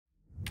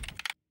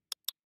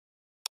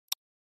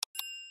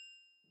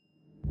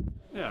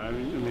Yeah, I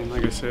mean,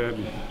 like I said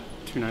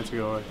 2 nights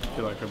ago, I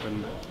feel like I've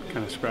been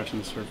kind of scratching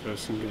the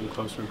surface and getting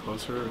closer and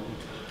closer.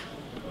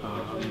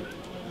 And,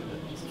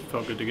 it's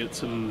felt good to get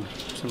some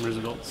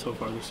results so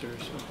far this year.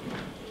 So.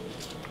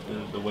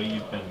 The way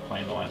you've been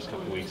playing the last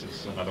couple of weeks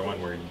is another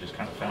one where you just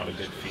kind of found a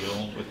good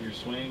feel with your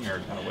swing,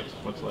 or kind of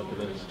what's led to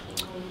this?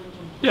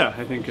 Yeah,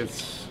 I think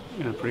it's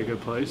in a pretty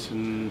good place,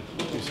 and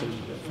like I said,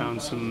 found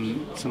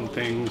some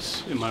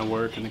things in my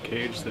work in the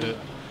cage that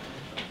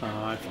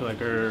I feel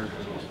like are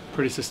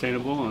pretty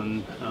sustainable,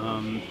 and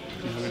I'm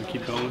going to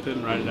keep going with it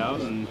and ride it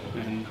out, and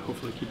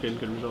hopefully keep getting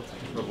good results.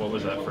 But what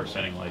was that first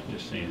inning like,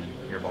 just seeing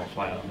your ball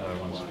fly out and the other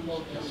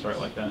ones start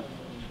like that?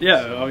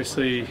 Yeah,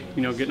 obviously,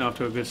 getting off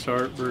to a good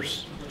start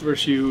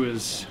versus you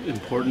is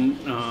important.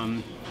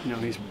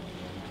 He's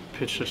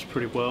pitched us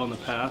pretty well in the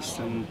past,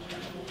 and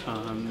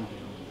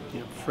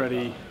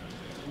Freddie,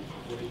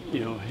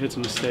 hits a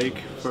mistake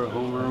for a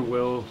homer.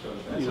 Will,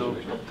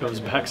 goes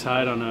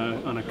backside on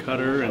a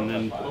cutter, and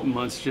then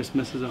Muntz just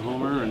misses a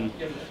homer, and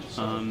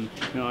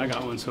I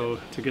got one. So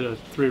to get a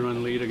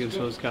 3-run lead against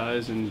those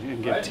guys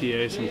and give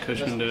TA some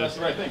cushion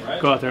to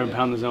go out there and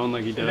pound the zone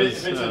like he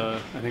does, I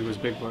think was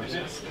big for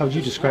us. How would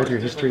you describe your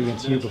history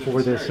against you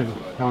before this, and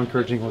how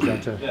encouraging was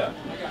that to?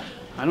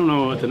 I don't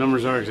know what the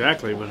numbers are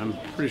exactly, but I'm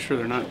pretty sure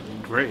they're not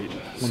great.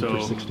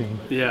 1/16.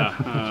 Yeah,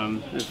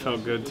 it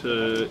felt good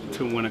to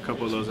win a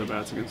couple of those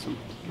at-bats against them.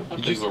 How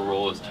big of a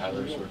role is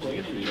Tyler sort of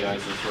taking for you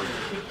guys, and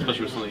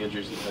especially with some of the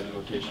injuries he's had in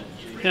rotation?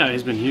 Yeah,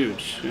 he's been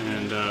huge,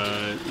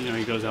 and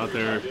he goes out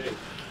there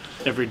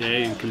every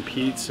day and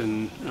competes,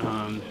 and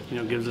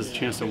gives us a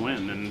chance to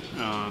win, and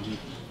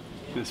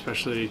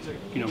especially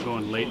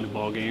going late in the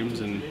ball games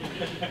and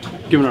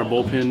giving our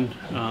bullpen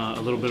a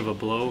little bit of a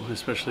blow,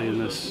 especially in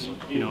this,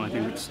 I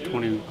think it's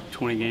 20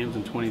 games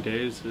in 20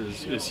 days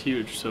is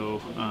huge.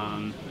 So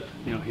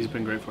he's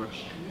been great for us.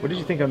 What did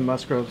you think of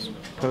Musgrove's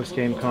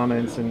post-game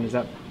comments, and does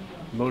that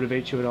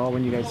motivate you at all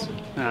when you guys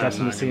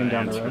destined to see him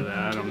down the road?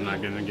 I'm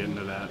not going to get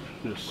into that.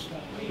 Just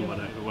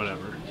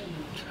whatever.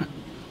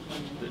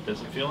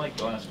 Does it feel like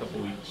the last couple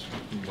of weeks,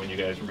 when you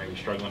guys were maybe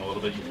struggling a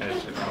little bit, you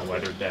guys have kind of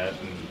weathered that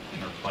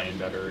and are playing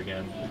better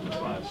again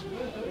this last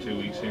 2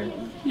 weeks here?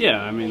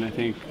 Yeah, I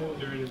think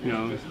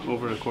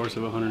over the course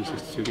of a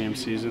 162-game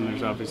season,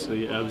 there's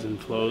obviously ebbs and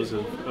flows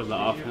of the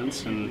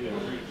offense,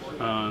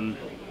 and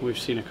we've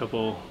seen a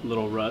couple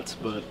little ruts,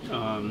 but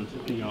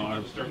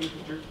our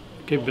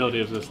capability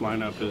of this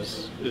lineup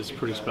is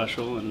pretty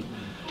special, and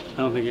I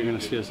don't think you're going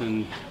to see us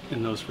in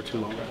those for too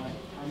long.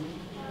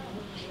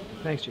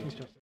 Thanks,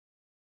 Justin.